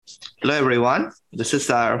Hello, everyone. This is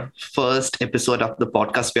our first episode of the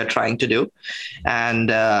podcast we are trying to do, and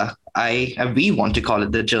we want to call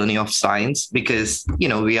it the journey of science because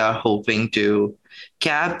we are hoping to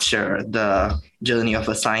capture the journey of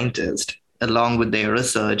a scientist along with their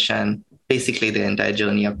research and basically the entire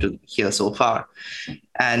journey up to here so far.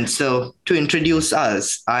 And so, to introduce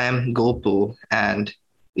us, I am Gopu, and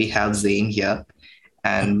we have Zane here,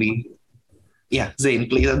 and Zane,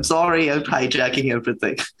 please. I'm sorry, I'm hijacking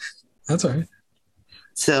everything. That's all right.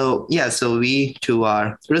 So we two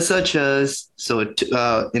are researchers.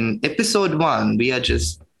 In episode one, we are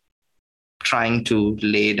just trying to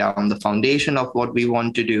lay down the foundation of what we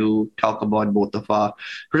want to do, talk about both of our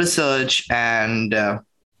research, and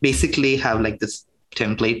basically have like this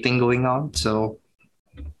template thing going on. So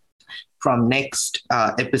from next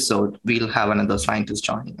episode, we'll have another scientist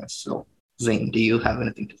joining us. So Zane, do you have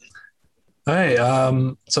anything to say? Hi.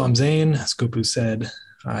 So I'm Zane, as Gopu said.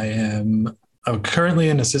 I'm currently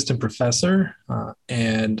an assistant professor,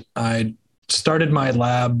 and I started my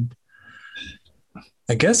lab,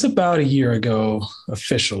 I guess, about a year ago,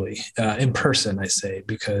 officially, in person, I say,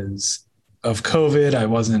 because of COVID. I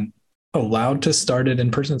wasn't allowed to start it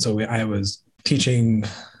in person, so I was teaching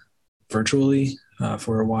virtually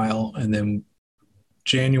for a while, and then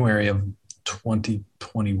January of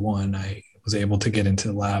 2021, I was able to get into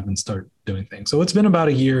the lab and start doing things. So it's been about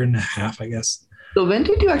a year and a half, I guess. So when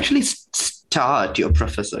did you actually start your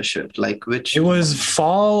professorship? Like which? It was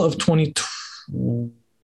fall of 2020.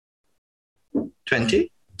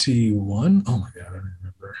 20? 21. Oh my God, I don't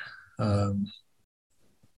remember.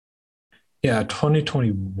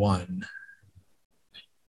 2021.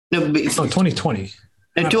 No, 2020.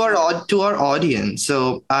 To our audience,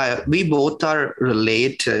 so we both are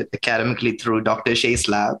related academically through Dr. Shea's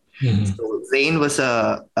lab. Mm-hmm. So Zane was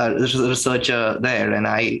a researcher there, and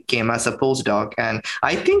I came as a postdoc. And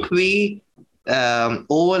I think we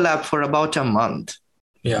overlapped for about a month.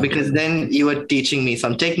 Yeah. Because then you were teaching me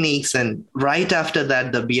some techniques, and right after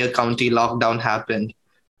that, the Beer County lockdown happened.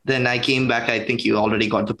 Then I came back. I think you already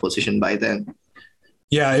got the position by then.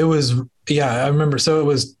 Yeah, it was. Yeah, I remember. So it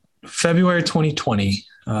was February 2020.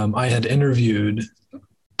 I had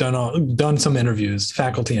done some interviews,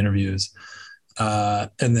 faculty interviews,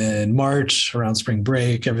 and then March, around spring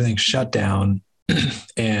break, everything shut down,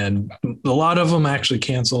 and a lot of them actually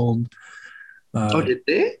canceled. Did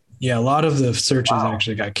they? Yeah, a lot of the searches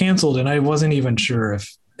actually got canceled, and I wasn't even sure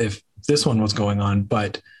if this one was going on,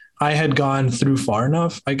 but I had gone through far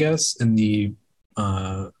enough, I guess, in the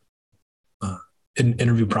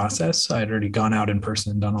interview process. I had already gone out in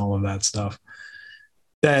person, done all of that stuff,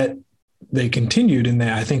 that they continued, and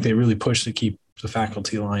I think they really pushed to keep the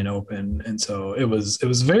faculty line open. And so it was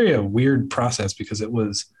very a weird process because I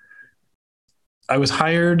was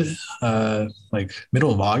hired like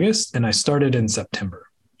middle of August, and I started in September.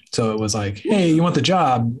 So it was like, hey, you want the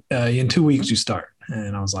job? In 2 weeks you start.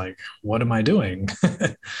 And I was like, what am I doing?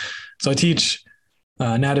 So I teach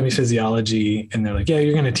anatomy, physiology, and they're like, yeah,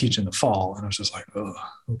 you're going to teach in the fall. And I was just like, oh,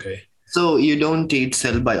 okay. So you don't teach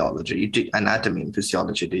cell biology, you teach anatomy and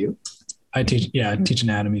physiology, do you? I teach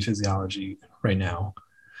anatomy, physiology right now.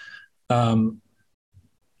 And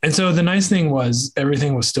so the nice thing was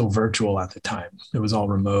everything was still virtual at the time. It was all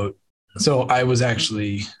remote. So I was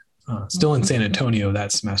actually still in San Antonio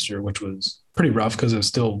that semester, which was pretty rough because I was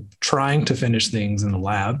still trying to finish things in the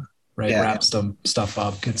lab, right? Yeah. Wrap some stuff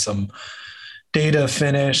up, get some data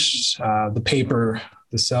finished. The paper,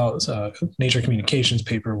 the cells, Nature Communications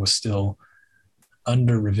paper was still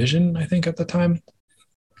under revision, I think, at the time.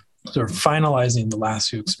 So we're finalizing the last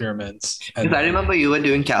few experiments. Because I remember you were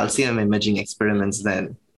doing calcium imaging experiments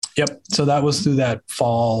then. Yep. So that was through that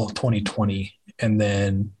fall 2020. And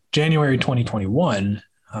then January 2021.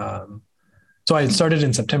 So I had started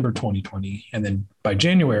in September 2020. And then by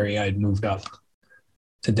January, I had moved up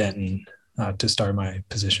to Denton to start my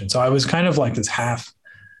position. So I was kind of like this half,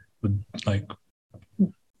 like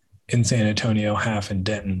in San Antonio, half in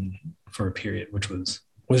Denton for a period, which was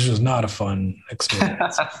not a fun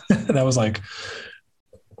experience. That was like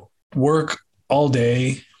work all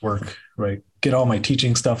day, right? Get all my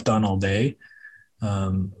teaching stuff done all day,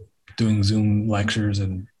 doing Zoom lectures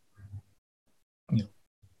and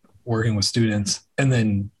working with students, and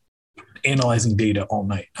then analyzing data all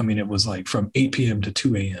night. I mean, it was like from 8 p.m. to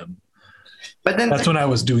 2 a.m. But then that's when I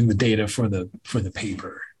was doing the data for the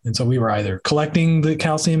paper. And so we were either collecting the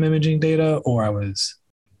calcium imaging data or I was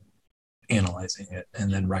analyzing it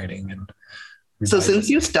and then writing and revising. So since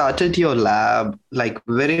you started your lab like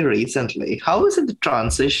very recently, how is it the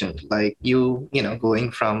transition? Like you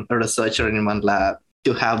going from a researcher in one lab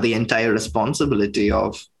to have the entire responsibility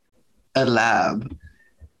of a lab?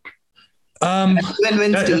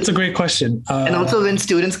 When That's a great question. and also when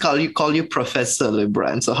students call you Professor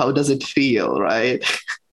Libran, so how does it feel, right?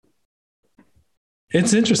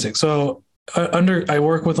 It's interesting. So I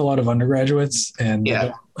work with a lot of undergraduates, and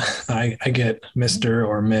Yeah. I get Mr.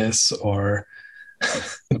 or Miss or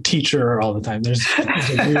teacher all the time. There's a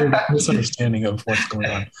weird misunderstanding of what's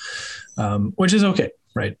going on, which is okay,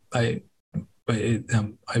 right?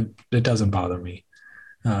 It doesn't bother me,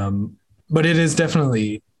 but it is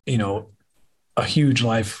definitely a huge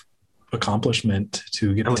life accomplishment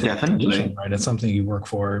to get Oh, to that position, definitely. right? It's something you work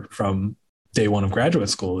for from day one of graduate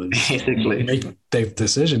school. Is Basically. make the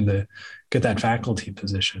decision to get that faculty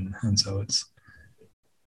position, and so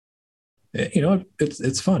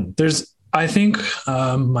it's fun. I think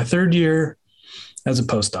my third year as a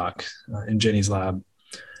postdoc in Jenny's lab,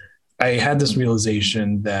 I had this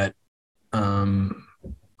realization that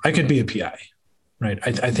I could be a PI, right?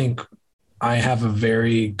 I think I have a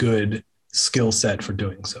very good skill set for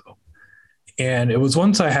doing so. And it was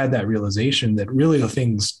once I had that realization that really the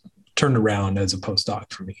things turned around as a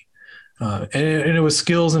postdoc for me. And it was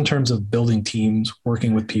skills in terms of building teams,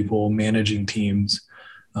 working with people, managing teams,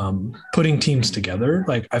 putting teams together.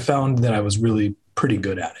 Like I found that I was really pretty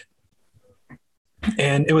good at it.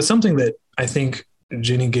 And it was something that I think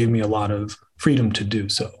Jenny gave me a lot of freedom to do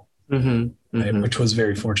so. Right, which was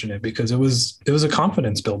very fortunate because it was a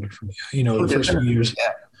confidence builder for me. The first few years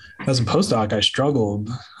as a postdoc, I struggled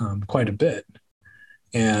quite a bit.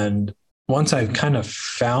 And once I kind of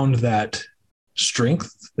found that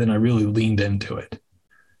strength, then I really leaned into it.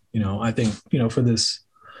 I think, for this,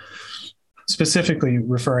 specifically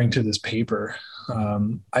referring to this paper,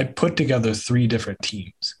 I put together 3 different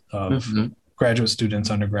teams of graduate students,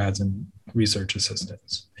 undergrads, and research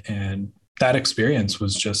assistants. And that experience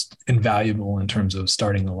was just invaluable in terms of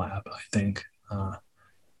starting a lab, I think.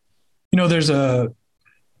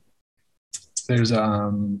 There's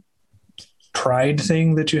pride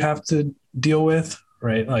thing that you have to deal with,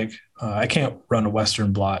 right? Like I can't run a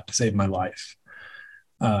Western blot to save my life.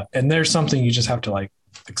 And there's something you just have to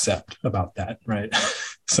accept about that, right?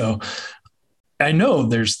 So I know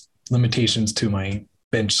there's limitations to my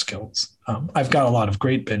bench skills. I've got a lot of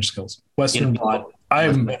great bench skills. Western blot,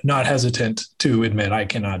 I'm not hesitant to admit I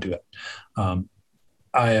cannot do it.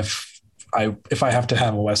 If I have to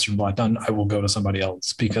have a Western blot done, I will go to somebody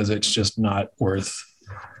else because it's just not worth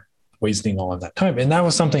wasting all of that time. And that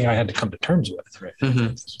was something I had to come to terms with, right?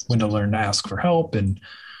 When to learn to ask for help and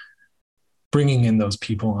bringing in those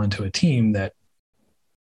people onto a team that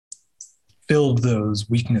filled those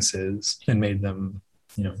weaknesses and made them,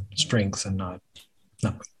 strengths and not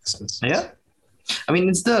weaknesses. Yeah.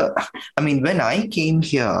 When I came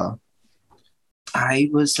here, I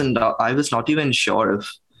was not even sure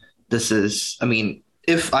if this is,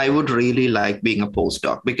 if I would really like being a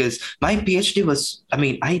postdoc, because my PhD was,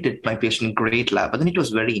 I did my PhD in great lab, but then it was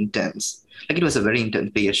very intense. It was a very intense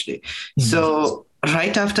PhD. So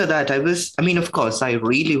right after that, of course, I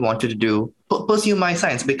really wanted to pursue my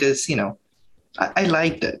science because, I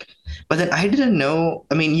liked it. But then I didn't know,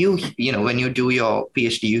 when you do your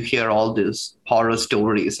PhD, you hear all these horror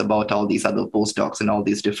stories about all these other postdocs in all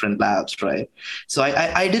these different labs, right? So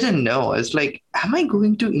I didn't know. It's like, am I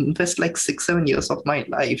going to invest 6-7 years of my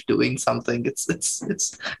life doing something?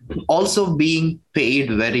 It's also being paid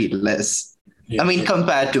very less. Yeah.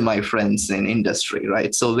 Compared to my friends in industry,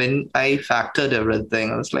 right? So when I factored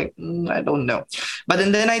everything, I was like, I don't know. But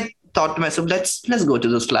then I thought to myself, let's go to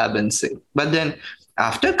this lab and see. But then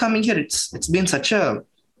after coming here, it's been such a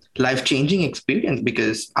life-changing experience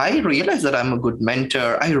because I realized that I'm a good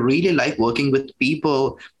mentor. I really like working with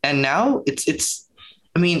people. And now it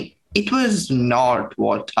was not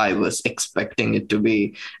what I was expecting it to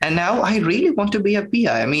be. And now I really want to be a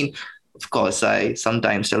PI. Of course, I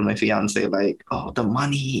sometimes tell my fiance oh, the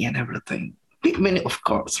money and everything. Of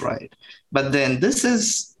course, right? But then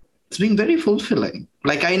it's been very fulfilling.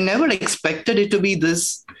 I never expected it to be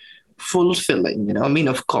this fulfilling.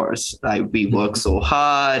 Of course, we work so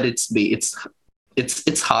hard. It's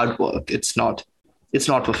hard work. It's not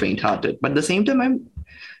for faint-hearted. But at the same time, I'm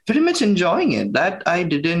very much enjoying it. That I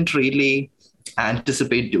didn't really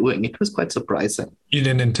anticipate doing. It was quite surprising. You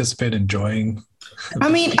didn't anticipate enjoying?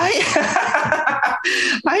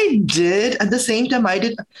 I did. At the same time, I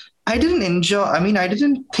didn't enjoy. I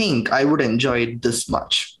didn't think I would enjoy it this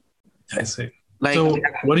much. I see. So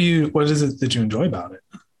what is it that you enjoy about it?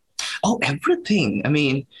 Oh, everything.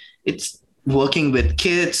 It's working with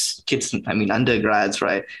kids, undergrads,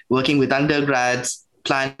 right? Working with undergrads,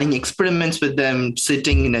 planning experiments with them,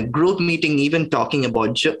 sitting in a group meeting, even talking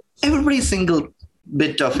about every single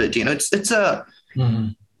bit of it.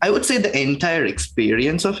 I would say the entire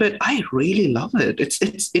experience of it, I really love it.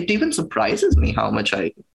 It even surprises me how much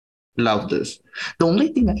I love this. The only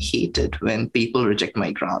thing I hate it when people reject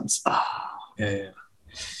my grants. Ah, Yeah.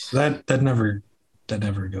 That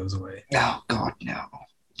never goes away. oh God, no.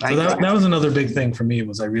 So that was another big thing for me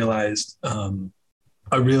was I realized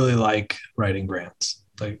I really like writing grants.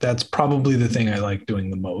 Like that's probably the thing I like doing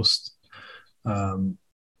the most.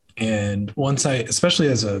 And once I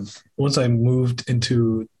moved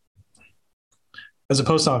into as a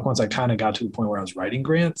postdoc, once I kind of got to the point where I was writing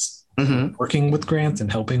grants, working with grants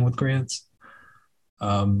and helping with grants,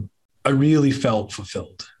 I really felt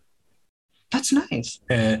fulfilled. That's nice.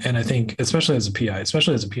 And I think, especially as a PI,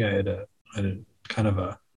 at a kind of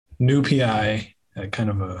a new PI at kind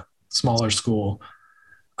of a smaller school,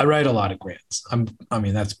 I write a lot of grants. I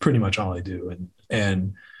mean, that's pretty much all I do.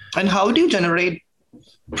 And how do you generate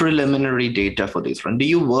preliminary data for these runs? Do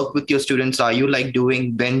you work with your students? Are you like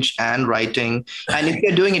doing bench and writing? And if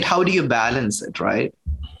you're doing it, how do you balance it, right?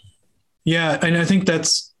 Yeah, and I think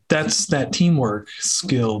that's that teamwork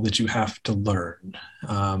skill that you have to learn.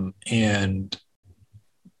 And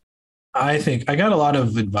I think I got a lot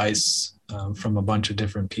of advice from a bunch of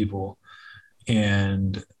different people,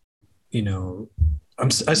 and you know, I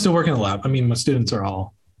still work in the lab. I mean, my students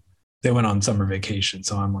they went on summer vacation,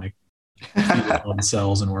 so I'm like on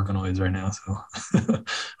cells and organoids right now. So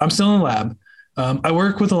I'm still in the lab. I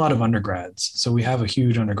work with a lot of undergrads, so we have a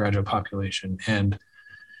huge undergraduate population, and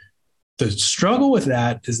the struggle with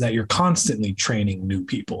that is that you're constantly training new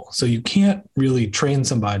people. So you can't really train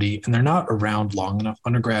somebody and they're not around long enough.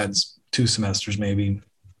 Undergrads, 2 semesters, maybe,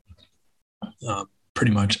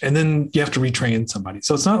 pretty much. And then you have to retrain somebody.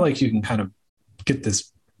 So it's not like you can kind of get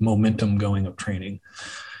this momentum going of training.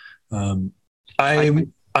 I'm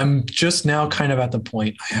just now kind of at the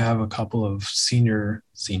point, I have a couple of senior,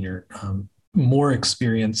 more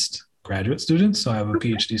experienced graduate students. So I have a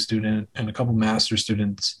PhD student and a couple master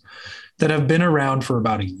students that have been around for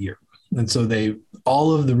about a year. And so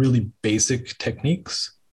all of the really basic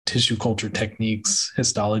techniques, tissue culture techniques,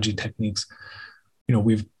 histology techniques,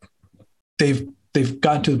 they've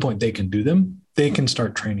gotten to the point they can do them. They can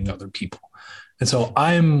start training other people. And so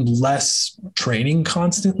I'm less training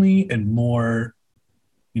constantly and more,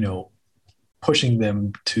 pushing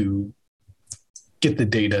them to get the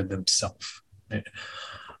data themselves.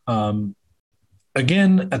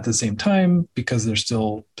 Again, at the same time, because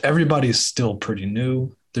everybody's still pretty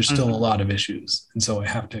new, there's still a lot of issues. And so I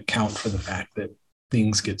have to account for the fact that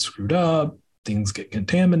things get screwed up, things get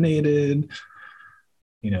contaminated,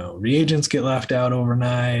 reagents get left out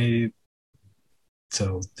overnight.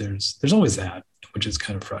 So there's always that, which is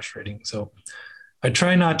kind of frustrating. So I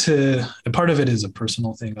try not to, and part of it is a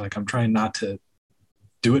personal thing. Like I'm trying not to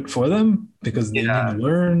do it for them because they need to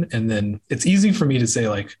learn. And then it's easy for me to say,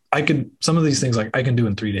 like, some of these things, like I can do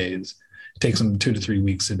in 3 days. It takes them 2 to 3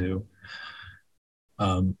 weeks to do.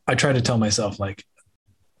 I try to tell myself, like,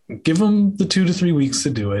 give them the 2 to 3 weeks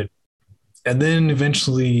to do it. And then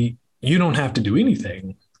eventually you don't have to do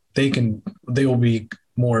anything. They will be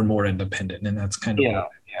more and more independent. And that's kind of what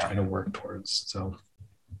I try to work towards. So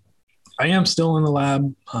I am still in the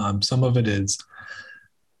lab. Some of it is,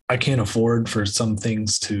 I can't afford for some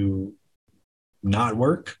things to not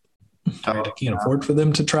work. Right? I can't afford for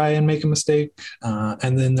them to try and make a mistake.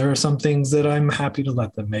 And then there are some things that I'm happy to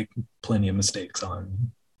let them make plenty of mistakes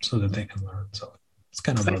on so that they can learn. So it's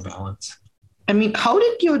kind of a balance. I mean, how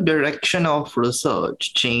did your direction of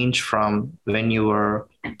research change from when you were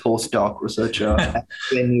postdoc researcher and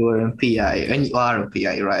when you were in PI, and you are a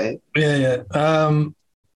PI, right? Yeah.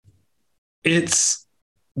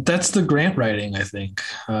 That's the grant writing, I think.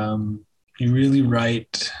 You really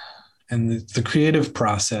write, and the creative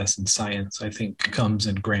process in science, I think, comes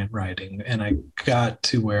in grant writing. And I got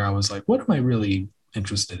to where I was like, what am I really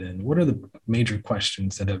interested in? What are the major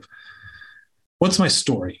questions what's my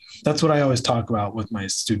story? That's what I always talk about with my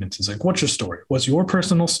students is like, what's your story? What's your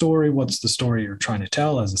personal story? What's the story you're trying to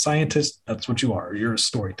tell as a scientist? That's what you are. You're a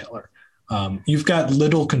storyteller. You've got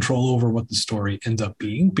little control over what the story ends up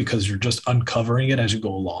being because you're just uncovering it as you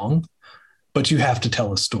go along, but you have to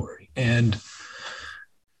tell a story. And,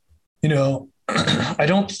 I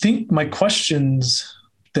don't think my questions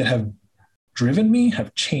that have driven me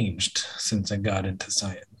have changed since I got into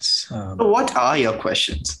science. So what are your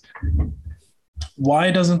questions? Why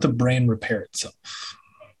doesn't the brain repair itself?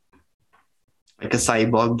 Like a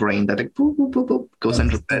cyborg brain that like, boop, boop, boop, boop, goes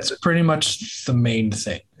and repairs. That's pretty much the main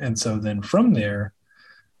thing. And so then from there,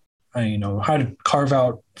 how to carve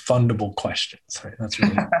out fundable questions. Right? That's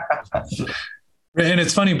really, and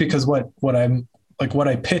it's funny because what I'm like what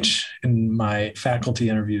I pitch in my faculty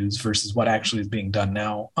interviews versus what actually is being done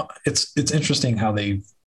now, it's interesting how they've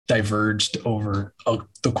diverged over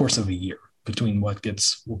the course of a year between what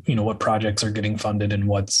gets, what projects are getting funded and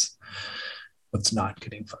what's not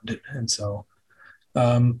getting funded. And so,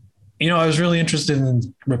 I was really interested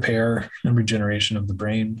in repair and regeneration of the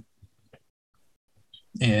brain.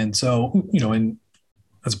 And so,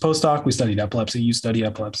 as a postdoc, we studied epilepsy. You study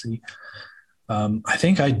epilepsy. I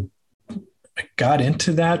think I got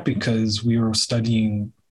into that because we were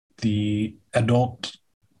studying the adult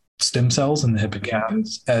stem cells in the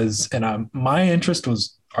hippocampus my interest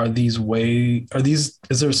was, is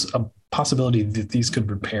there a possibility that these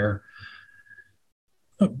could repair,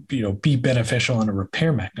 be beneficial in a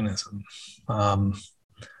repair mechanism? Then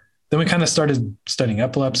we kind of started studying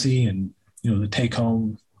epilepsy, and, the take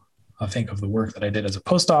home, I think, of the work that I did as a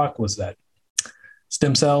postdoc was that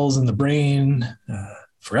stem cells in the brain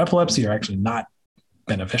for epilepsy are actually not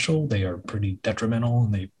beneficial. They are pretty detrimental,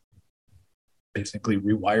 and they basically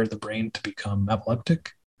rewire the brain to become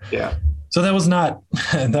epileptic. Yeah. So that was not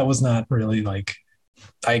really like,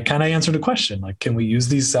 I kind of answered a question, like, can we use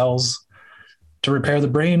these cells to repair the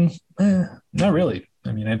brain? Not really.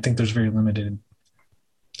 I mean, I think there's very limited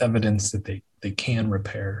evidence that they can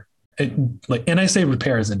repair it. And I say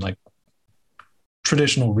repair as in like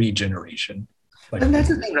traditional regeneration. And that's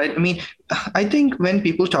the thing, right? I mean, I think when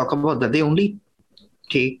people talk about that, they only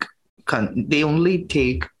take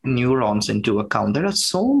neurons into account. There are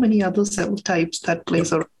so many other cell types that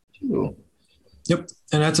plays a role too. Yep,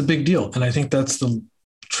 and that's a big deal. And I think that's the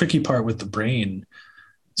tricky part with the brain.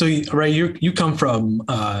 So, right, you come from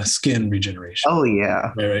skin regeneration. Oh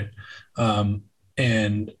yeah, right.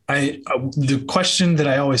 And the question that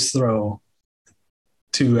I always throw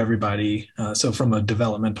to everybody, so from a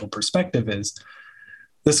developmental perspective, is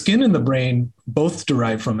the skin and the brain both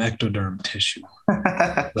derive from ectoderm tissue.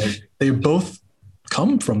 Right? They both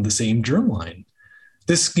come from the same germline.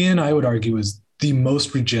 The skin, I would argue, is the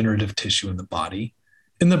most regenerative tissue in the body,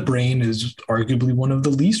 and the brain is arguably one of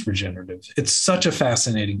the least regenerative. It's such a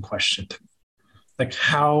fascinating question to me. Like,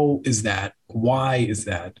 how is that? Why is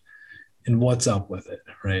that? And what's up with it,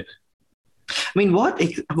 right? I mean, what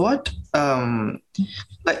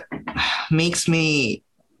like makes me,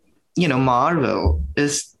 marvel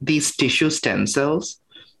is these tissue stem cells.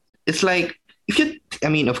 It's like,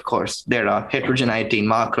 of course, there are heterogeneity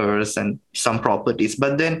markers and some properties,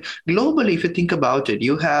 but then globally, if you think about it,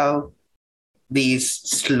 you have these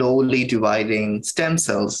slowly dividing stem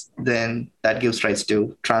cells, then that gives rise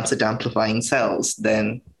to transit amplifying cells.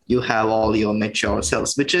 Then you have all your mature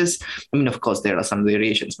cells, which is, of course, there are some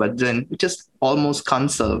variations, but then it just almost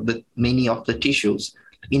conserve with many of the tissues,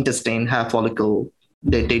 intestine, hair follicle,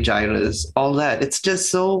 dentate gyrus, all that. It's just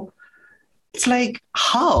so, it's like,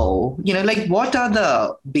 how, what are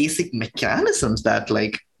the basic mechanisms that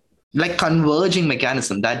like converging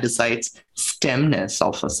mechanism that decides stemness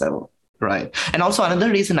of a cell, right? And also another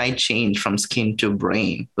reason I changed from skin to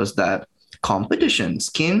brain was that competition,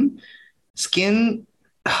 skin,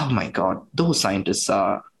 oh my God, those scientists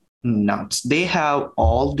are nuts. They have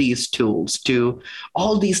all these tools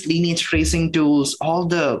all these lineage tracing tools, all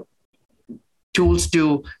the tools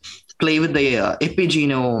to play with the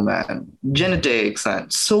epigenome and genetics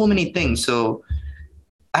and so many things. So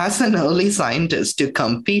as an early scientist, to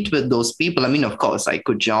compete with those people, of course, I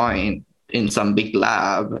could join in some big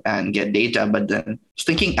lab and get data, but then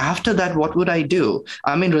thinking after that, what would I do?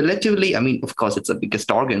 Relatively, of course, it's a biggest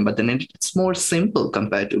organ, but then it's more simple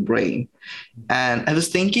compared to brain. And I was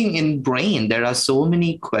thinking in brain, there are so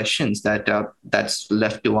many questions that's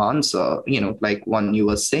left to answer, like one you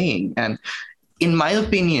were saying. And in my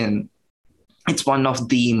opinion, it's one of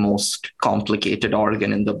the most complicated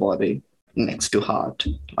organ in the body, next to heart,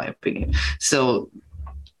 in my opinion. So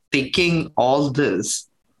thinking all this,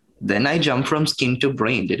 then I jumped from skin to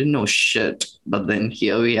brain. Didn't know shit. But then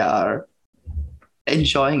here we are,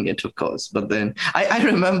 enjoying it, of course. But then I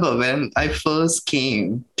remember when I first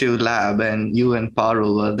came to lab and you and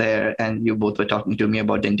Paro were there and you both were talking to me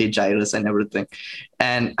about dentate gyrus and everything.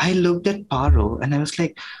 And I looked at Paro and I was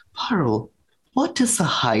like, Paro, what is a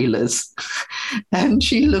hilus? And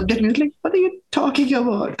she looked at me like, what are you talking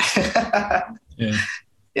about?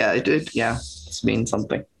 Yeah, it did. Yeah, it's been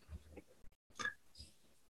something.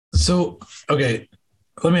 So, okay,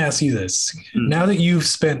 let me ask you this. Now that you've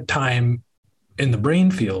spent time in the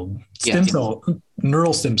brain field,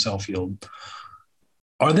 neural stem cell field,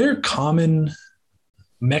 are there common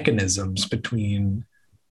mechanisms between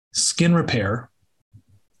skin repair,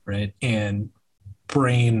 right, and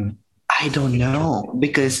brain? I don't know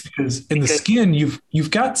because in the skin,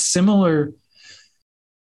 you've got similar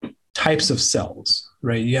types of cells,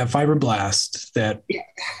 right? You have fibroblasts that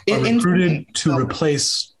are In recruited to so,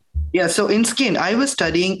 replace. yeah, so in skin, I was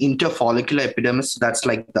studying interfollicular epidermis. So that's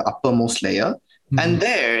like the uppermost layer. Mhm. And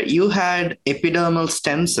there you had epidermal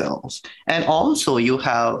stem cells, and also you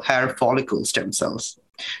have hair follicle stem cells.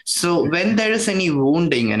 So when there is any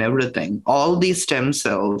wounding and everything, all these stem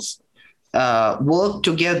cells work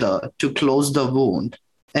together to close the wound.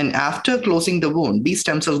 And after closing the wound, these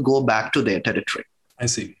stem cells go back to their territory. I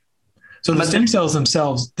see. So the But stem then, cells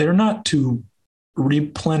themselves, they're not to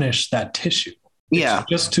replenish that tissue. It's yeah,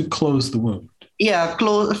 just to close the wound. yeah,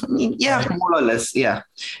 close. Yeah, Right. more or less. Yeah.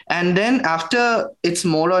 And then after it's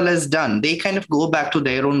more or less done, they kind of go back to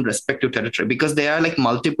their own respective territory because they are like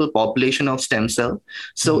multiple population of stem cell.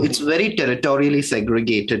 So Mhm. it's very territorially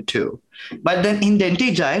segregated too. But then in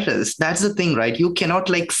dentate gyrus, that's the thing, right? You cannot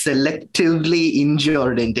like selectively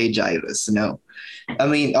injure dentate gyrus. No. I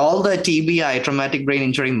mean, all the TBI, traumatic brain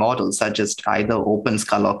injury models, are just either open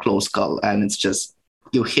skull or closed skull. And it's just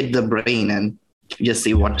you hit the brain and you just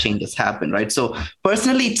see what changes happen, right? So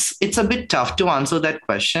personally, it's a bit tough to answer that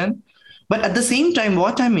question. But at the same time,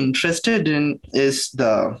 what I'm interested in is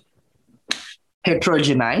the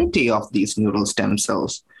heterogeneity of these neural stem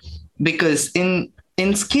cells. Because in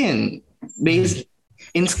skin, Mhm. based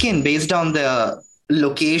based on the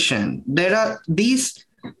location, there are these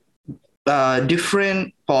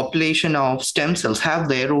different population of stem cells have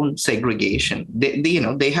their own segregation.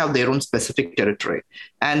 They have their own specific territory,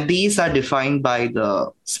 and these are defined by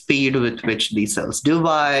the speed with which these cells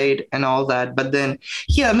divide and all that. But then,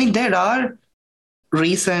 yeah, I mean, there are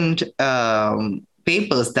recent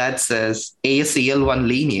papers that says ASEL1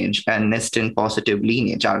 lineage and Nestin positive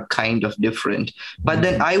lineage are kind of different. But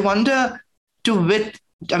then I wonder to which,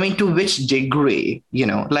 I mean, to which degree,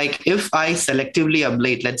 like if I selectively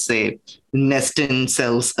ablate, let's say, Nestin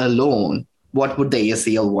cells alone, what would the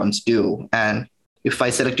ASEL ones do? And if I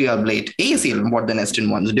selectively ablate ASEL, what the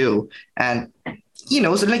Nestin ones do? And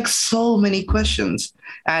so like so many questions.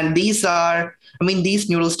 And these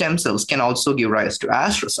neural stem cells can also give rise to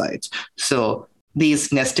astrocytes. So these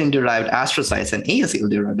nestin derived astrocytes and ASL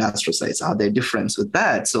derived astrocytes, are there difference with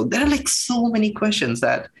that? So there are like so many questions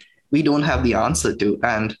that we don't have the answer to.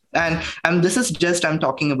 And this is just, I'm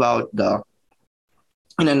talking about the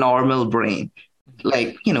in a normal brain,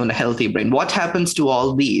 like, in a healthy brain. What happens to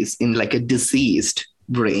all these in like a diseased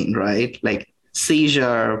brain, right? Like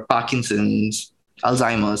seizure, Parkinson's,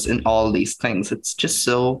 Alzheimer's, and all these things. It's just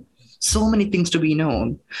so many things to be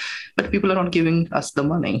known, but people are not giving us the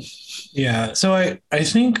money. Yeah. So I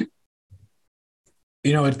think,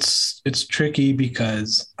 it's tricky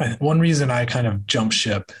because one reason I kind of jump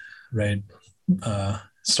ship, right?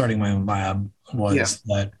 Starting my own lab Yeah. was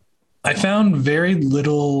that I found very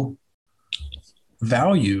little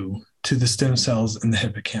value to the stem cells in the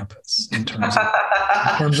hippocampus in terms of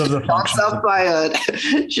the Shots functions are of, fired.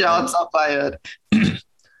 right? Shots are fired.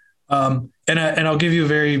 And I'll give you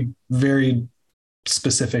very, very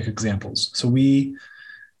specific examples. So we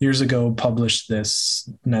years ago published this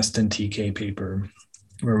Nestin TK paper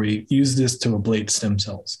where we used this to ablate stem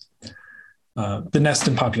cells. The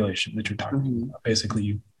Nestin population that you're talking Mhm. about. Basically,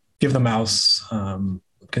 you give the mouse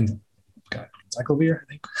cyclovir, I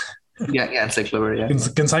think. Yeah, encyclopedia. Yeah.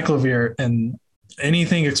 Cyclovir, and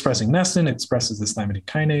anything expressing Nestin expresses this thymidine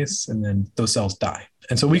kinase, and then those cells die.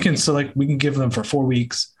 And so we can give them for 4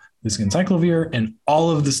 weeks this encyclovir, and all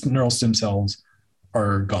of the neural stem cells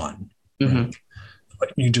are gone. Right? Mhm.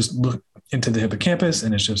 You just look into the hippocampus,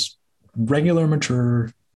 and it's just regular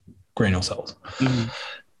mature granule cells. Mhm.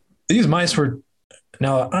 These mice were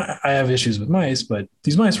now I have issues with mice, but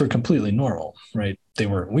these mice were completely normal, right? They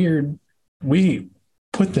weren't weird. We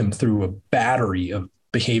put them through a battery of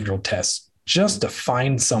behavioral tests just to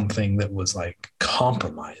find something that was like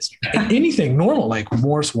compromised. Anything normal, like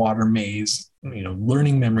Morse water maze,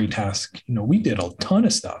 learning memory task. We did a ton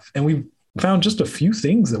of stuff, and we found just a few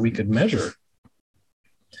things that we could measure.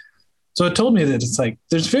 So it told me that it's like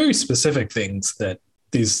there's very specific things that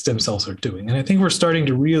these stem cells are doing, and I think we're starting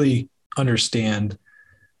to really understand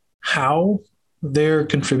how they're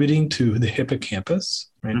contributing to the hippocampus,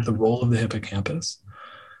 right? Mhm. The role of the hippocampus.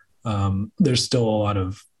 There's still a lot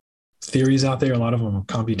of theories out there. A lot of them are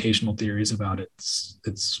computational theories about its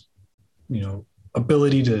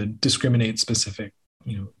ability to discriminate specific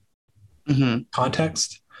Mhm.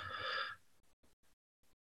 context,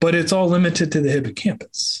 but it's all limited to the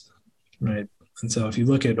hippocampus, right? And so if you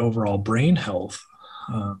look at overall brain health,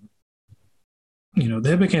 the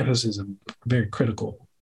hippocampus is a very critical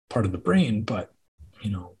part of the brain, but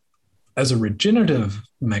as a regenerative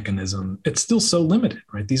mechanism, it's still so limited,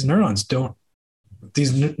 right? These neurons don't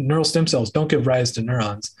these neural stem cells don't give rise to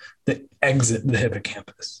neurons that exit the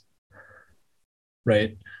hippocampus,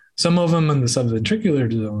 right? Some of them in the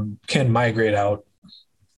subventricular zone can migrate out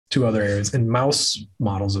to other areas in mouse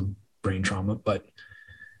models of brain trauma, but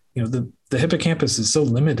the hippocampus is so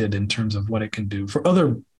limited in terms of what it can do for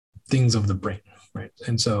other things of the brain, right?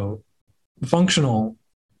 And so the functional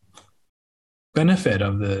benefit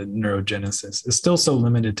of the neurogenesis is still so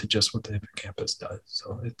limited to just what the hippocampus does.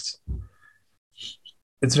 So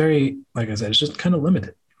it's very, like I said, it's just kind of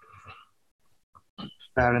limited.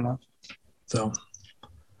 Fair enough. So,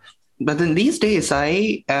 but then these days,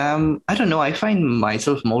 I don't know, I find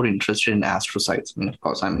myself more interested in astrocytes. I mean, of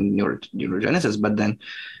course, I'm in neurogenesis, but then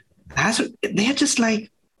they're just like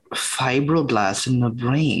fibroblasts in the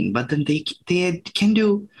brain, but then they can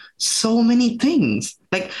do so many things.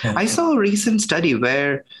 Like I saw a recent study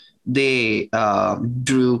where they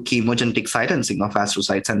drew chemogenetic silencing of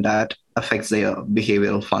astrocytes, and that affects their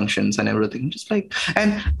behavioral functions and everything. Just like,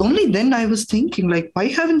 and only then I was thinking, like, why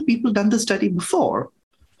haven't people done the study before?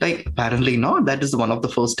 Like, apparently not. That is one of the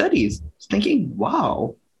first studies. I was thinking,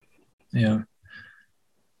 wow. Yeah.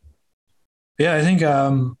 I think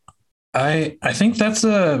I think there's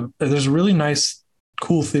a really nice,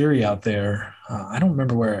 cool theory out there. I don't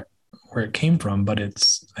remember where it came from, but I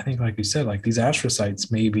think, like you said, like these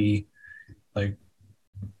astrocytes may be like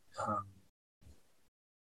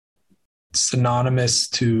synonymous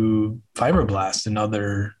to fibroblasts in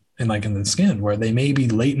the skin, where they may be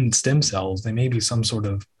latent stem cells. They may be some sort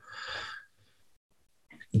of,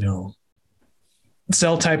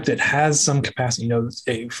 cell type that has some capacity.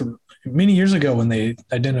 From many years ago when they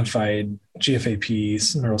identified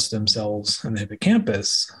GFAP neural stem cells in the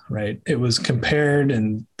hippocampus, right? It was compared,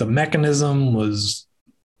 and the mechanism was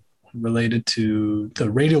related to the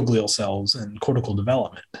radial cells and cortical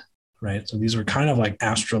development, right? So these were kind of like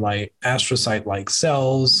astrocyte-like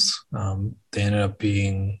cells. They ended up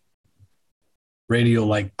being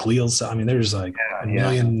radial-like glial cells. I mean, there's like a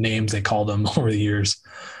million names they called them over the years.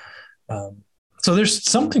 So there's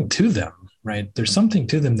something to them, right? There's something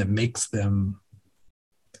to them that makes them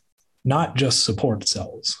not just support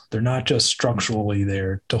cells. They're not just structurally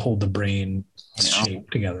there to hold the brain shape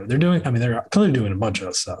together. They're clearly doing a bunch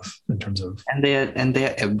of stuff in terms of, and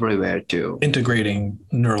they're everywhere too, integrating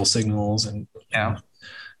neural signals and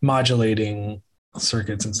modulating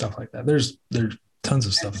circuits and stuff like that. There's tons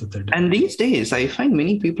of stuff that they're doing. And these days, I find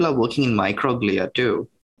many people are working in microglia too.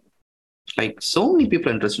 Like, so many people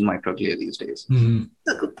are interested in microglia these days. Mm-hmm.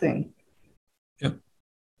 It's a good thing. Yep.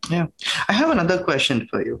 Yeah. I have another question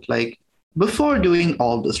for you. Like, before doing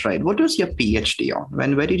all this, right, what was your PhD on?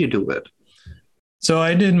 Where did you do it? So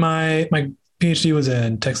I did my PhD was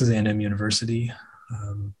in Texas A&M University.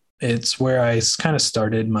 It's where I kind of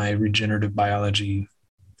started my regenerative biology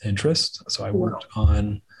interest. So I worked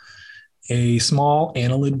on a small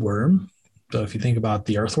annelid worm. So if you think about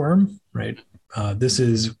the earthworm, right? This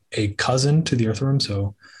is a cousin to the earthworm.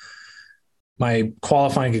 So my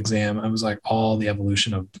qualifying exam, I was like all the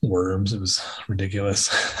evolution of worms. It was ridiculous.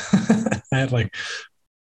 I had like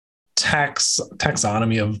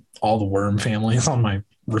taxonomy of all the worm families on my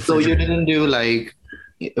refrigerator. So you didn't do like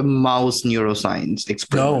mouse neuroscience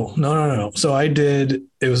experiment? No. So it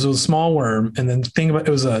was a small worm, and then think about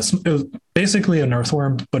it was basically an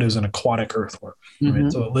earthworm, but it was an aquatic earthworm. Mm-hmm.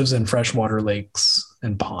 Right? So it lives in freshwater lakes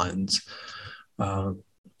and ponds.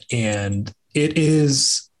 And it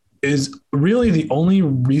is really the only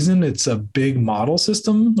reason it's a big model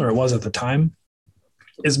system, or it was at the time,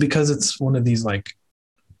 is because it's one of these like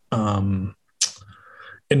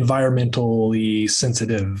environmentally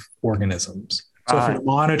sensitive organisms. So if you're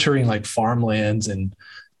monitoring like farmlands and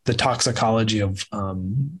the toxicology of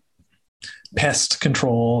pest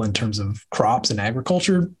control in terms of crops and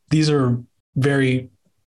agriculture, these are these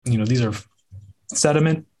are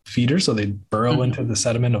sediment feeders, so they burrow into the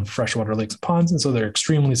sediment of freshwater lakes and ponds, and so they're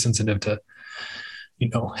extremely sensitive to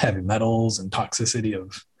heavy metals and toxicity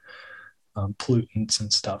of pollutants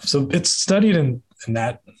and stuff. So it's studied in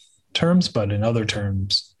that terms, but in other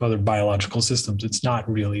terms, other biological systems, it's not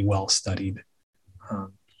really well studied.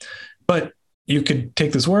 But you could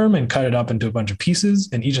take this worm and cut it up into a bunch of pieces,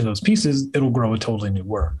 and each of those pieces, it'll grow a totally new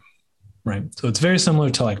worm, right? So it's very similar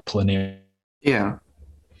to like planaria. Yeah.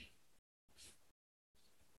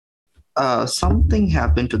 Something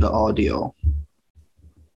happened to the audio.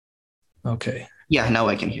 Okay. Yeah, now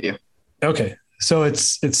I can hear you. Okay. So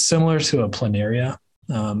it's similar to a planaria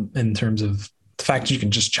in terms of the fact that you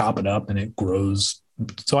can just chop it up and it grows.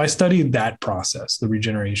 So I studied that process, the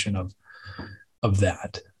regeneration of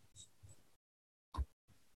that.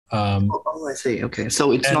 I see. Okay.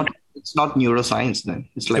 So it's not It's not neuroscience then.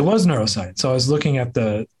 It's It like, was neuroscience. So I was looking at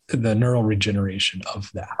the neural regeneration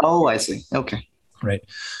of that. oh, I see. Okay. Right.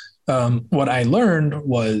 What I learned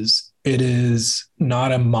was it is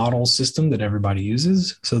not a model system that everybody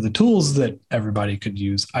uses. So the tools that everybody could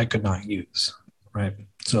use, I could not use. Right.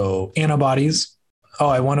 So antibodies. Oh,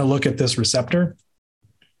 I want to look at this receptor.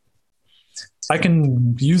 I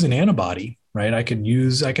can use an antibody, right? I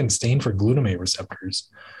can stain for glutamate receptors.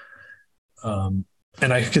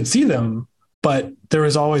 And I could see them, but there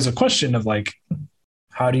was always a question of like,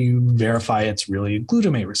 how do you verify it's really a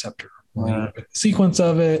glutamate receptor? Well, you look at the sequence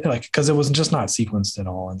of it, like, because it was just not sequenced at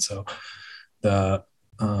all. And so the,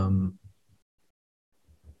 what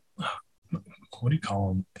do you call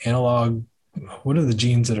them? Analog, what are the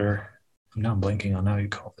genes that are, I'm now blanking on how you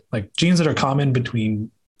call it, like genes that are common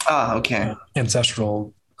between Okay.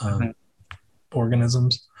 ancestral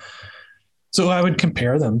organisms. So I would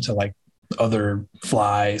compare them to like other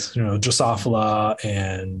flies, Drosophila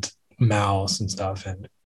and mouse and stuff.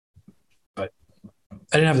 But I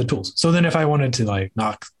didn't have the tools. So then if I wanted to like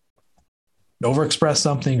overexpress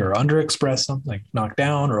something or underexpress something, like knock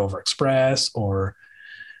down or overexpress or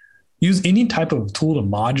use any type of tool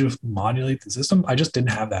to modulate the system, I just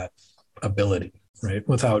didn't have that ability, right?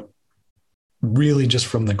 Without really just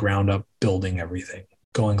from the ground up building everything,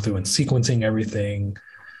 going through and sequencing everything.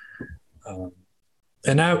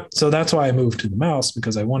 So that's why I moved to the mouse,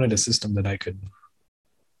 because I wanted a system that I could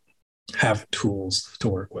have tools to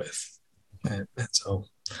work with. And so,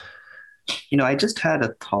 I just had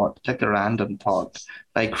a thought, like a random thought.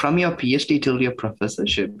 Like from your PhD till your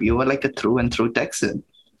professorship, you were like a through and through Texan.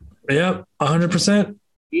 yeah, 100%.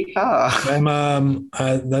 Yeah.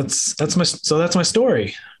 That's my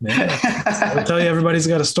story, man. I'll tell you, everybody's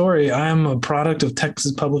got a story. I'm a product of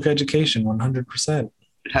Texas public education, 100%.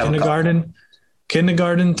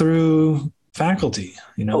 Kindergarten through faculty,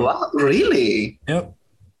 Oh, wow, really? Yep.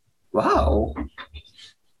 Wow.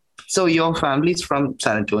 So your family's from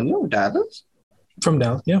San Antonio, Dallas? From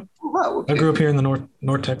Dallas, yeah. Oh, wow. Okay. I grew up here in the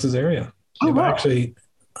North Texas area. Oh, wow. Actually,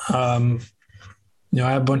 I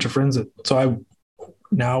have a bunch of friends I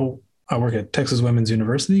work at Texas Women's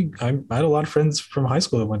University. I had a lot of friends from high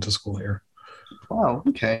school that went to school here. Wow.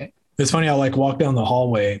 Okay. It's funny. I'll like walk down the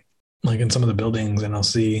hallway, like in some of the buildings, and I'll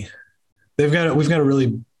see we've got a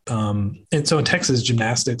really, and so in Texas,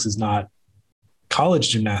 college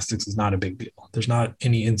gymnastics is not a big deal. There's not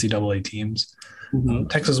any NCAA teams. Mm-hmm.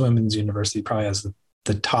 Texas Women's University probably has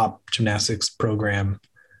the top gymnastics program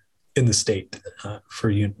in the state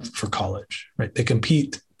for college, right? They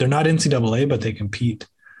compete. They're not NCAA, but they compete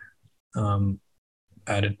on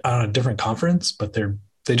a different conference. But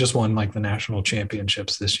they just won like the national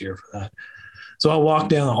championships this year for that. So I'll walk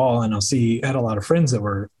down the hall and I had a lot of friends that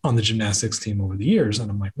were on the gymnastics team over the years, and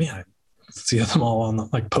I'm like, man, I see them all on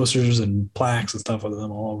like posters and plaques and stuff with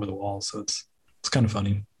them all over the wall. So it's kind of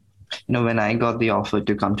funny. When I got the offer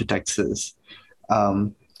to come to Texas,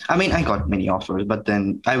 I got many offers, but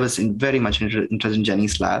then I was very much interested in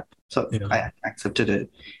Jenny's lab. So yeah. I accepted it.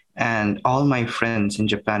 And all my friends in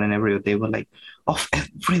Japan and everywhere, they were like, of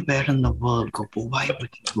everywhere in the world, Gopu, why would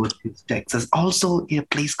you go to Texas? Also, a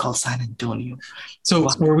place called San Antonio. So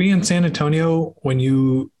were we in San Antonio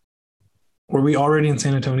were we already in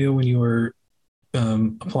San Antonio when you were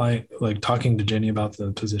applying, like talking to Jenny about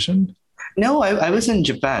the position? No, I was in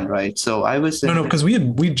Japan, right? So I was no, because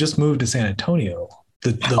we just moved to San Antonio.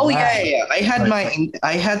 Yeah. I had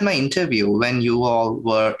my interview when you all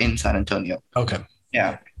were in San Antonio. Okay.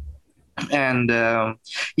 Yeah. And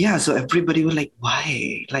so everybody was like,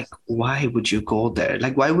 why? Like, why would you go there?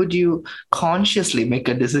 Like, why would you consciously make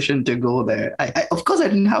a decision to go there? Of course, I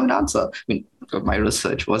didn't have an answer. I mean, my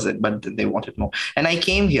research wasn't, but they wanted more. And I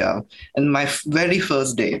came here, and my very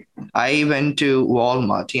first day, I went to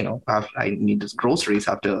Walmart. I needed groceries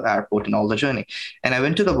after airport and all the journey. And I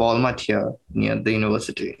went to the Walmart here near the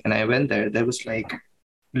university, and I went there. There was like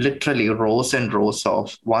literally rows and rows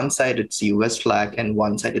of one side it's US flag and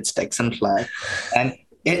one side it's Texan flag, and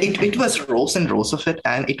it was rows and rows of it.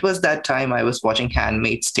 And it was that time I was watching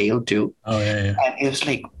Handmaid's Tale too. Oh yeah. And it was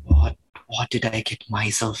like, what did I get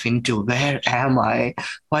myself into? Where am I?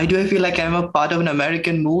 Why do I feel like I'm a part of an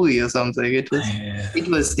American movie or something? It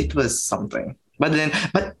was something. But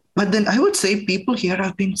then I would say people here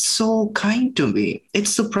have been so kind to me. It's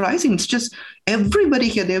surprising. It's just everybody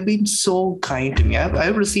here, they've been so kind to me.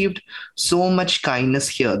 I've received so much kindness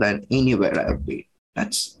here than anywhere I've been.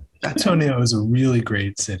 That's Antonio is a really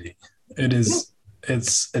great city. It is. Yeah.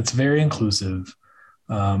 It's very inclusive.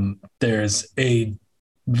 There's a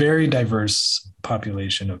very diverse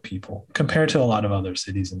population of people compared to a lot of other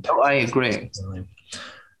cities in Texas. I agree.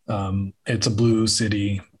 It's a blue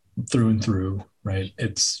city. through and through, right?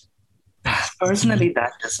 It's Personally,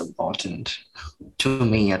 that is important to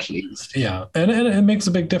me, at least. yeah, and it makes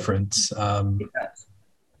a big difference. Yeah.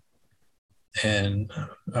 And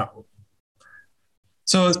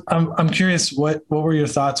so I'm curious, what were your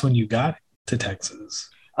thoughts when you got to Texas?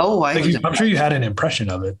 Oh, I Like was. I'm sure you had an impression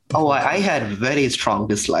of it Oh, before. I had very strong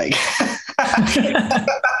dislike.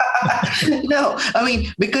 No, I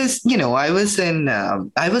mean because I was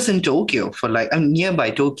in Tokyo for like I'm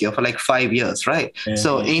nearby Tokyo for like 5 years, right? Yeah.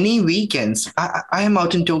 So any weekends, I am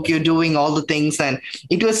out in Tokyo doing all the things, and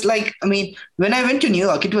it was like I mean when I went to New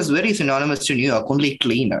York, it was very synonymous to New York, only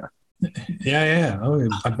cleaner. Yeah. Oh,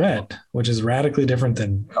 I bet, which is radically different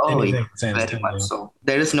than Oh, yeah, anything in San very much Antonio. so.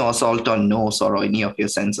 There is no assault on nose or any of your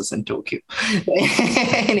senses in Tokyo.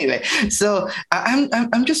 Anyway, so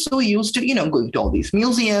I'm just so used to going to all these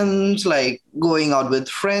museums, like going out with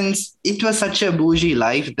friends. It was such a bougie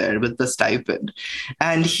life there with the stipend,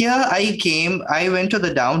 and here I came. I went to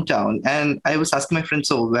the downtown, and I was asking my friends,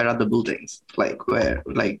 "So where are the buildings? Like where?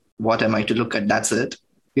 Like what am I to look at? That's it.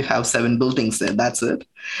 You have 7 buildings there. That's it."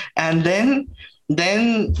 And then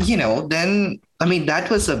I mean that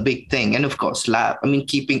was a big thing, and of course lab, I mean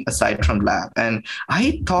keeping aside from lab, and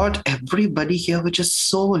I thought everybody here were just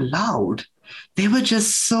so loud. They were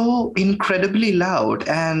just so incredibly loud,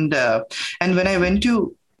 and when I went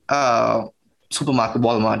to supermarket,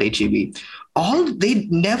 Walmart, HEB, all they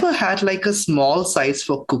never had like a small size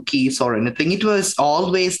for cookies or anything. It was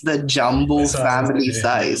always the jumbo Size, family yeah.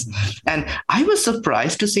 size. And I was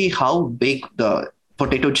surprised to see how big the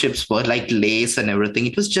potato chips were, like Lays and everything.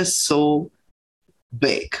 It was just so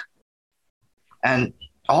big. And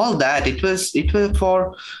all that, it was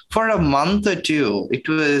for a month or two, it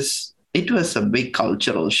was a big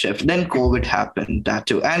cultural shift. Then COVID happened, that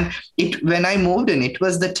too. And it when I moved in, it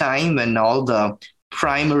was the time when all the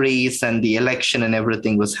primaries and the election and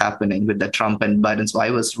everything was happening with the Trump and Biden. So I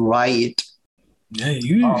was right. Yeah,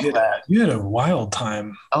 you All had a that. you had a wild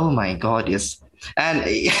time. Oh my God, yes. And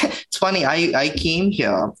it's funny, I came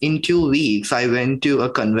here in 2 weeks. I went to a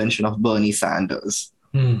convention of Bernie Sanders.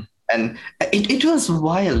 Hmm. And it was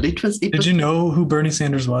wild. It Did was you know who Bernie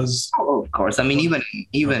Sanders was? oh, of course. I mean,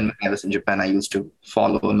 even when I was in Japan, I used to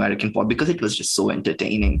follow American pop because it was just so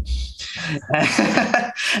entertaining.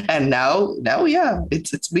 And now, yeah,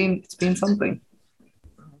 it's been something.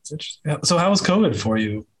 That's interesting. Yeah. So how was COVID for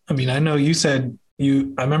you? I mean, I know you said I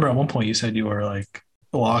remember at one point you said you were like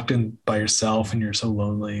locked in by yourself and you're so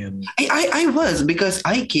lonely and I was because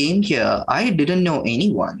I came here. I didn't know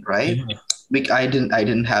anyone, right? yeah. I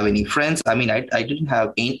didn't have any friends. I mean, I don't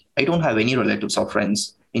have any relatives or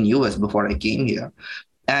friends in US before I came here.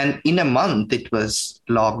 And in a month, it was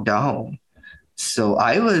locked down. So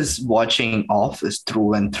I was watching Office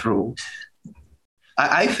through and through.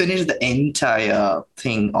 I finished the entire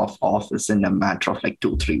thing of Office in a matter of like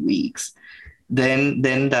 2, 3 weeks. Then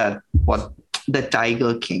that what the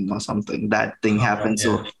Tiger King or something that thing Oh, right, happened.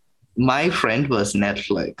 yeah. So my friend was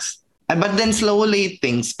Netflix, but then slowly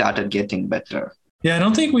things started getting better. Yeah, I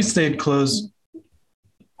don't think we stayed closed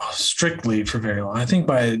strictly for very long. I think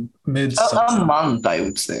by mid A month, I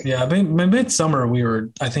would say. yeah, by midsummer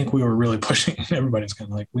I think we were really pushing. Everybody's kind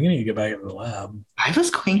of like, we need to get back into the lab. I was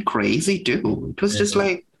going crazy too. It was just Yeah.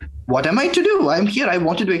 like, what am I to do? I'm here. I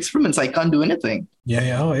want to do experiments. I can't do anything.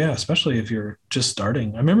 Yeah. Oh, yeah. Especially if you're just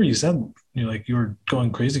starting. I remember you said you were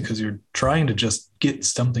going crazy because you're trying to just get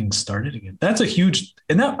something started again. That's a huge,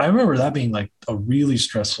 and that I remember that being like a really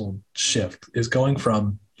stressful shift is going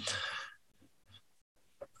from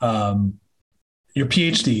um, your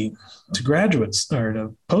PhD to graduates or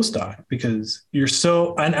to postdoc because you're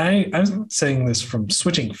so, and I'm saying this from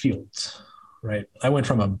switching fields, right? I went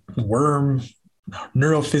from a worm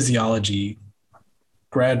neurophysiology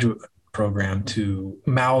graduate program to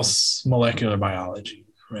mouse molecular biology,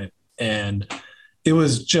 right? And it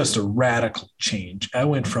was just a radical change. I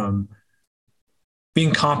went from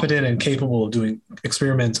being competent and capable of doing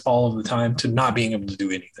experiments all of the time to not being able to do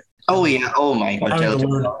anything. Oh yeah. Oh my God. Having to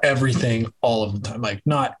learn everything all of the time. Like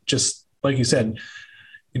not just like you said,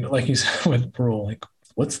 like you said with parole, like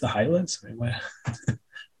what's the highlights? I mean,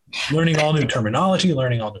 learning all new terminology,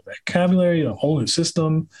 learning all new vocabulary, a whole new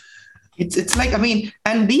system. It's like I mean,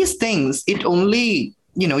 and these things, it only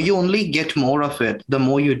you only get more of it the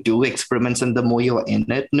more you do experiments and the more you're in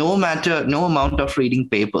it. No amount of reading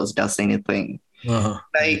papers does anything. Uh-huh.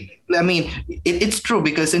 Like I mean, it's true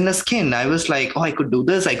because in the skin, I was like, oh, I could do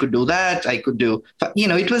this, I could do that, I could do.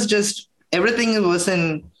 It was just everything was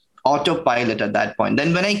in autopilot at that point.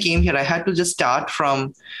 Then when I came here, I had to just start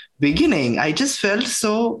from beginning. I just felt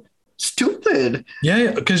so stupid.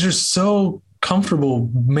 Yeah, because you're so comfortable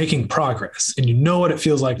making progress and you know what it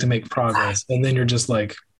feels like to make progress. And then you're just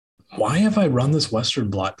like, why have I run this Western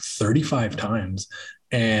blot 35 times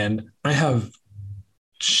and I have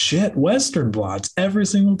shit Western blots every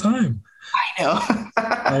single time? I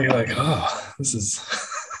know. You're like, oh, this is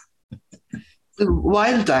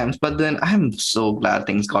Wild times, but then I'm so glad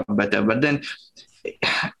things got better. But then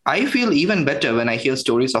I feel even better when I hear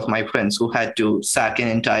stories of my friends who had to sack an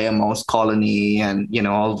entire mouse colony and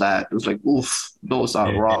all that. It was like, oof, those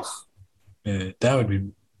are rough. that would be.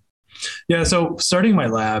 Yeah. So starting my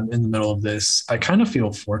lab in the middle of this, I kind of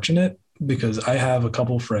feel fortunate because I have a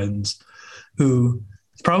couple friends who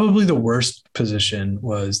probably the worst position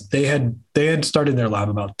was they had started their lab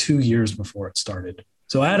about 2 years before it started.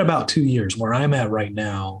 So at about 2 years, where I'm at right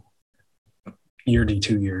now, yearly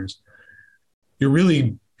 2 years, you're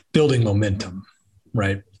really building momentum,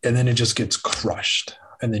 right? And then it just gets crushed.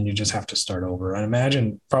 And then you just have to start over. I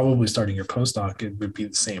imagine probably starting your postdoc, it would be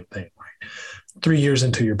the same thing, right? 3 years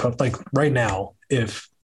into your like right now, if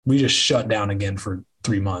we just shut down again for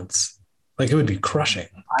 3 months, like it would be crushing.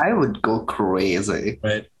 I would go crazy.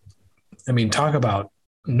 Right. I mean, talk about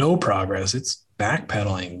no progress. It's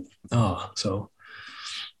backpedaling. Oh, so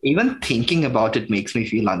Even thinking about it makes me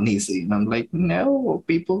feel uneasy. And I'm like, no,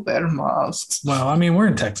 people wear masks. well, I mean, we're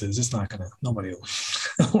in Texas. It's not nobody,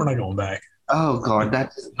 we're not going back. Oh God,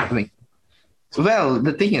 well,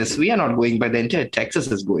 the thing is, we are not going back. The entire Texas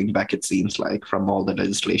is going back, it seems like, from all the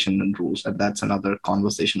legislation and rules. And that's another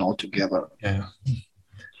conversation altogether. Yeah.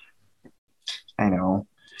 I know.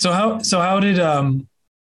 So how did,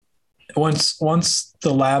 once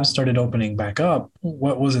the lab started opening back up,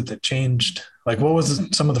 what was it that changed? Like, what was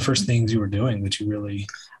some of the first things you were doing that you really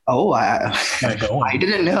Oh, got going? I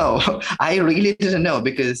didn't know. I really didn't know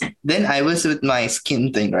because then I was with my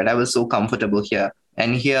skin thing, right? I was so comfortable here.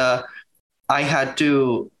 And here I had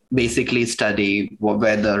to basically study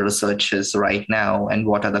where the research is right now and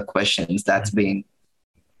what are the questions that's been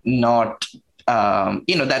not,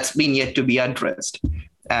 that's been yet to be addressed.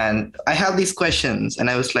 And I have these questions and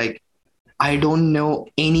I was like, I don't know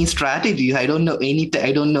any strategies. I don't know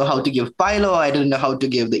I don't know how to give pylo. I don't know how to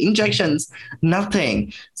give the injections,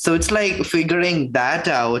 nothing. So it's like figuring that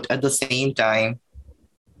out at the same time,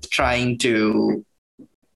 trying to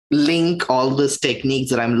link all these techniques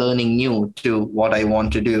that I'm learning new to what I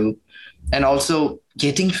want to do. And also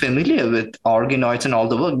getting familiar with organoids and all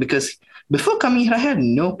the work, because before coming here, I had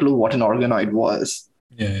no clue what an organoid was.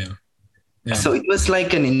 Yeah. So it was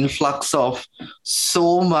like an influx of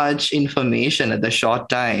so much information at the short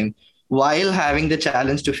time while having the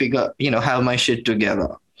challenge to have my shit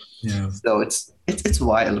together. Yeah. So it's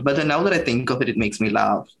wild. But then now that I think of it, it makes me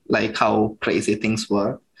laugh, like how crazy things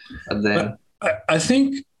were. But then I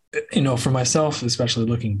think, for myself, especially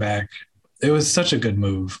looking back, it was such a good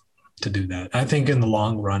move to do that. I think in the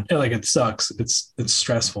long run, like it sucks. It's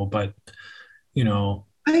stressful, but I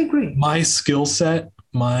agree. My skill set,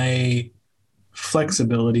 my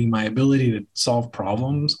flexibility, my ability to solve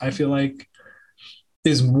problems, I feel like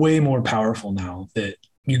is way more powerful now that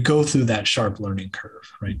you go through that sharp learning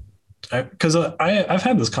curve, right? Because I've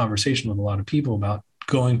had this conversation with a lot of people about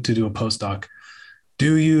going to do a postdoc.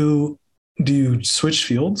 Do you switch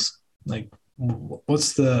fields? Like,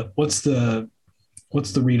 what's the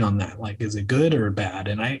read on that? Like, is it good or bad?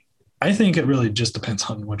 And I think it really just depends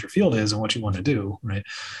on what your field is and what you want to do, right?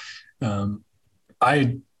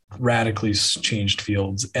 I radically changed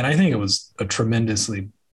fields, and I think it was a tremendously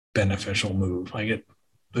beneficial move. Like it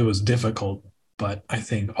was difficult, but I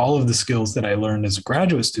think all of the skills that I learned as a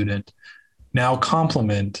graduate student now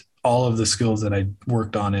complement all of the skills that I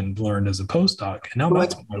worked on and learned as a postdoc. And now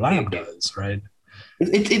that's what my lab does, right?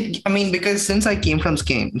 I mean, because since I came from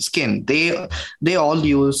skin, they all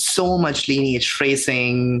use so much lineage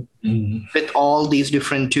tracing with all these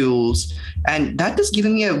different tools, and that is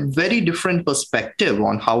giving me a very different perspective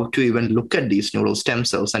on how to even look at these neural stem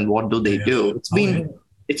cells and what do they do.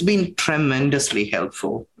 It's been tremendously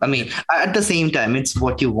helpful. I mean, at the same time, it's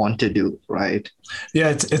what you want to do, right? Yeah,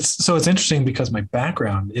 it's interesting because my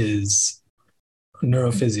background is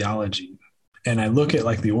neurophysiology. And I look at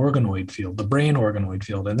like the organoid field, the brain organoid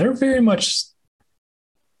field, and they're very much,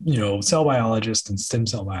 cell biologists and stem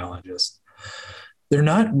cell biologists. They're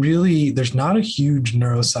not really, there's not a huge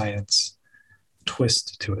neuroscience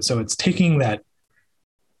twist to it. So it's taking that,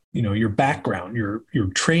 your background, your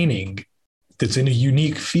training that's in a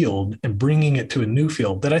unique field and bringing it to a new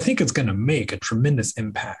field that I think is going to make a tremendous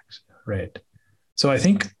impact, right? So I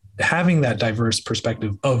think having that diverse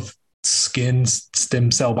perspective of skin stem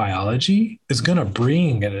cell biology is going to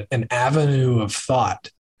bring an avenue of thought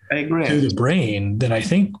I agree. to the brain that I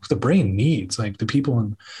think the brain needs. Like the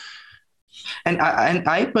people And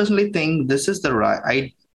I personally think this is the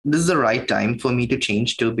right time for me to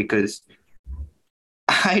change too, because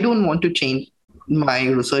I don't want to change my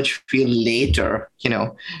research field later.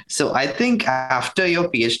 So I think after your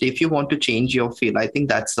PhD, if you want to change your field, I think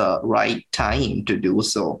that's the right time to do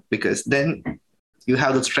so, because then you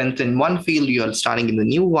have the strength in one field, you're starting in the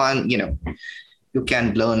new one, you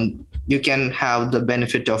can learn, you can have the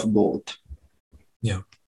benefit of both. Yeah.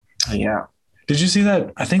 Yeah. Did you see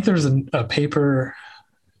that? I think there's a paper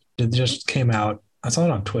that just came out. I saw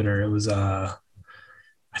it on Twitter. It was I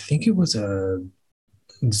think it was a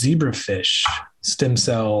zebrafish stem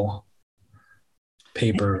cell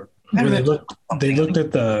paper where they looked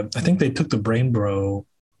at I think they took the brain bro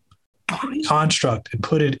construct and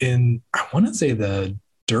put it in, I want to say, the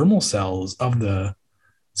dermal cells of the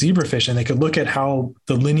zebrafish, and they could look at how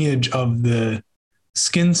the lineage of the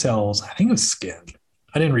skin cells, I think it was skin.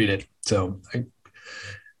 I didn't read it. So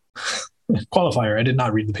qualifier, I did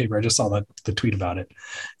not read the paper. I just saw the tweet about it.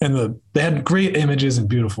 And they had great images and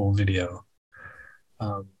beautiful video.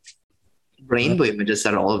 Rainbow images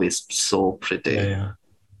are always so pretty. Yeah.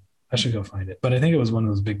 I should go find it. But I think it was one of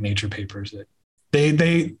those big nature papers that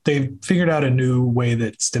they figured out a new way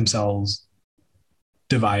that stem cells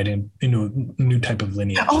divide in a new type of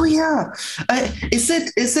lineage. Oh yeah, is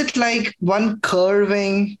it like one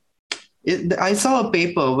curving? I saw a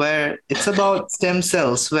paper where it's about stem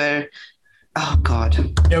cells. Where, oh god,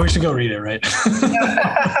 yeah, we should go read it, right?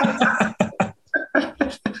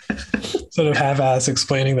 Sort of half-ass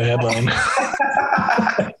explaining the headline.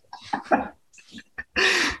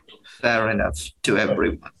 Fair enough to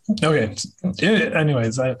everyone. Okay.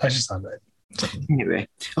 Anyways, I just saw that. Anyway,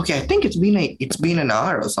 okay, I think it's been an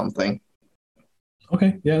hour or something.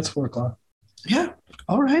 Okay, yeah, it's 4:00. Yeah,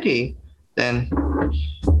 alrighty. Then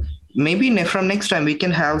maybe from next time we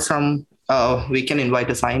can have we can invite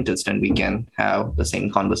a scientist and we can have the same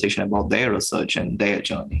conversation about their research and their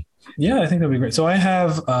journey. Yeah, I think that'd be great. So I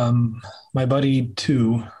have my buddy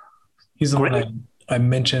too. He's the one I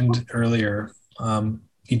mentioned earlier.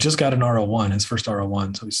 He just got an RO1, his first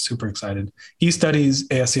RO1, so he's super excited. He studies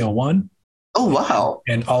ASCL1. Oh wow!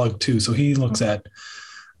 And OLIG2. So he looks at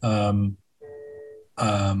sulfate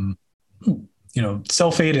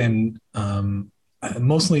and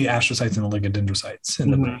mostly astrocytes and oligodendrocytes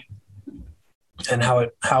in the brain, and how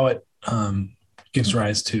it gives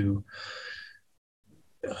rise to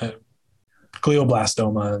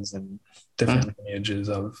glioblastomas and different lineages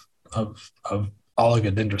of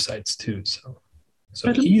oligodendrocytes too.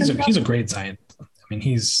 So he's a great scientist. I mean,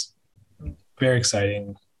 he's very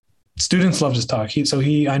exciting. Students loved his talk. I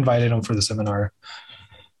invited him for the seminar,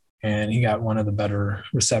 and he got one of the better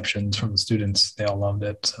receptions from the students. They all loved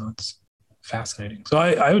it. So it's fascinating. So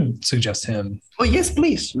I would suggest him. Oh yes,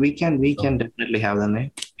 please. We can definitely have them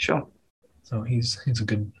there. Sure. So he's a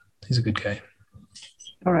good guy.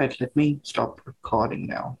 All right, let me stop recording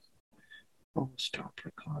now. Oh, stop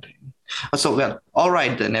recording. So well, all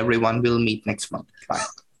right then, everyone. We'll meet next month. Bye.